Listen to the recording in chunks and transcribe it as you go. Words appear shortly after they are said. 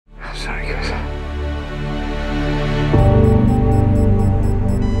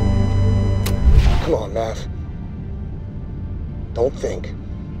Don't think.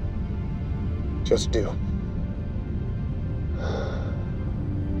 Just do.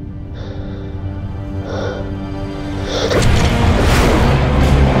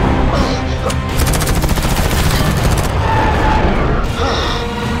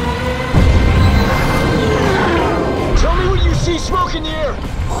 Tell me when you see smoke in the air!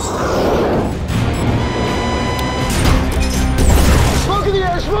 Smoke in the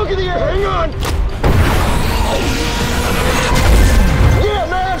air! Smoke in the air! Hang on! Yeah,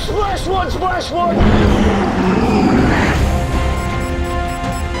 man! Splash one! Splash one!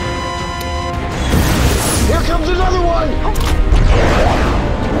 Here comes another one!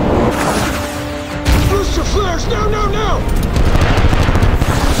 Rooster flares! No, no, no!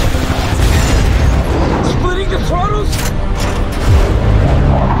 Splitting the throttles?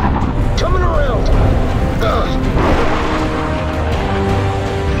 Coming around!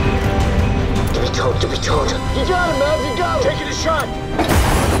 To be told. You got him, Mav, you got him! Taking a shot!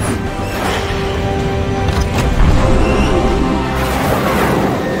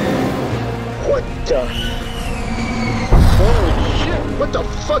 What the? Holy shit! What the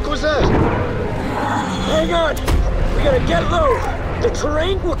fuck was that? Hang on! We gotta get low! The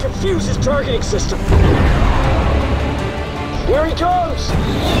terrain will confuse his targeting system. Here he comes!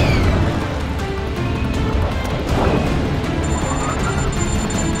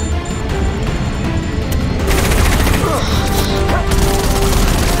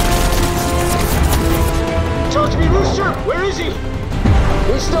 Talk to me, Rooster! Where is he?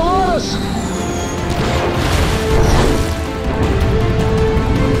 He's still on us!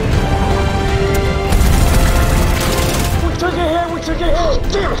 We took a hit! We took a hit! Oh,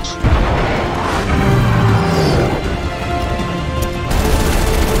 damn it!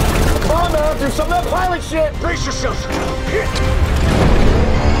 Come on, man! Do some of that pilot shit! Brace yourself!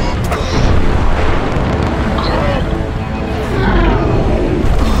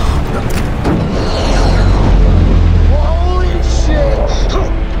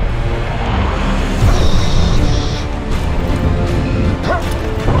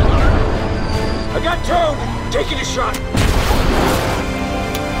 I got towed! Taking a shot!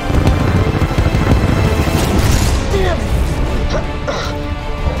 Damn!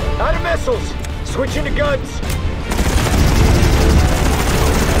 Out of missiles! Switching to guns!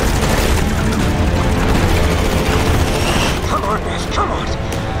 Come on, man! Come on!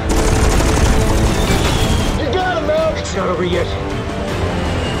 You got him, man! It's not over yet.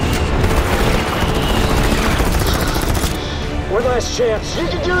 One last chance. You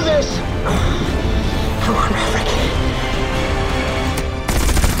can do this! Come on, Maverick.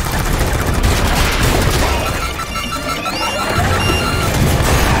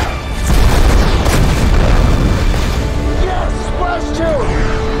 Yes! Splash two!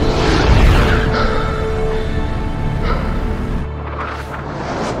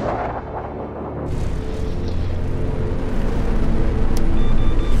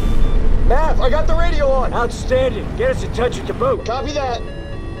 Mav, I got the radio on! Outstanding. Get us in touch with the boat. Copy that.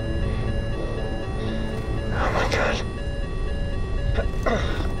 Oh my God.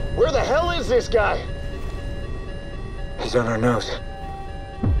 Where the hell is this guy? He's on our nose.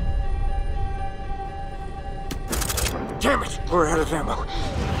 Damn it! We're out of ammo.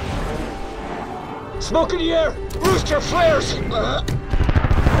 Smoke in the air! Rooster flares!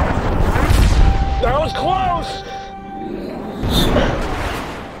 That was close!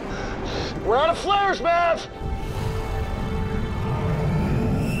 We're out of flares, Mav!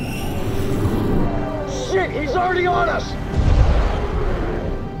 Shit, he's already on us!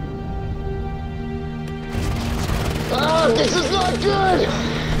 Ah, this is not good!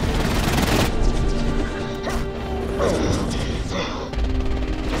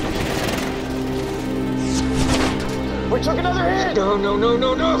 We took another hit! No, no, no,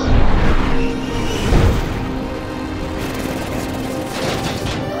 no, no!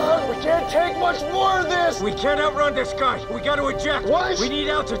 We can't take much more of this! We can't outrun this guy. We gotta eject. What? We need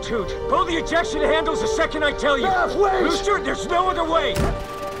altitude. Pull the ejection handles the second I tell you. Mav, wait! Rooster, there's no other way!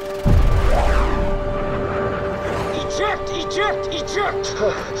 Eject! Eject! Eject!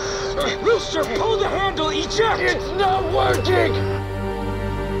 Rooster, pull the handle! Eject! It's not working!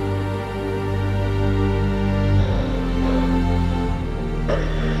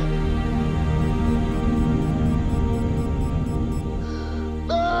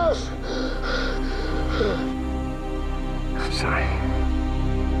 I'm sorry.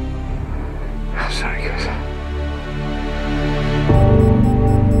 I'm sorry, Goose.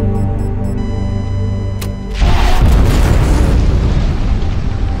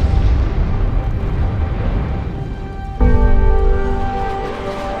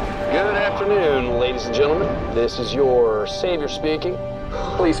 Ladies and gentlemen, this is your savior speaking.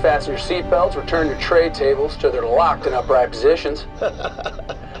 Please fasten your seatbelts, return your tray tables to their locked and upright positions,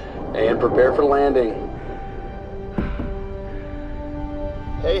 and prepare for landing.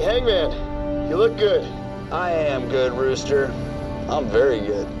 Hey, Hangman, you look good. I am good, Rooster. I'm very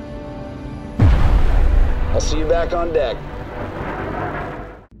good. I'll see you back on deck.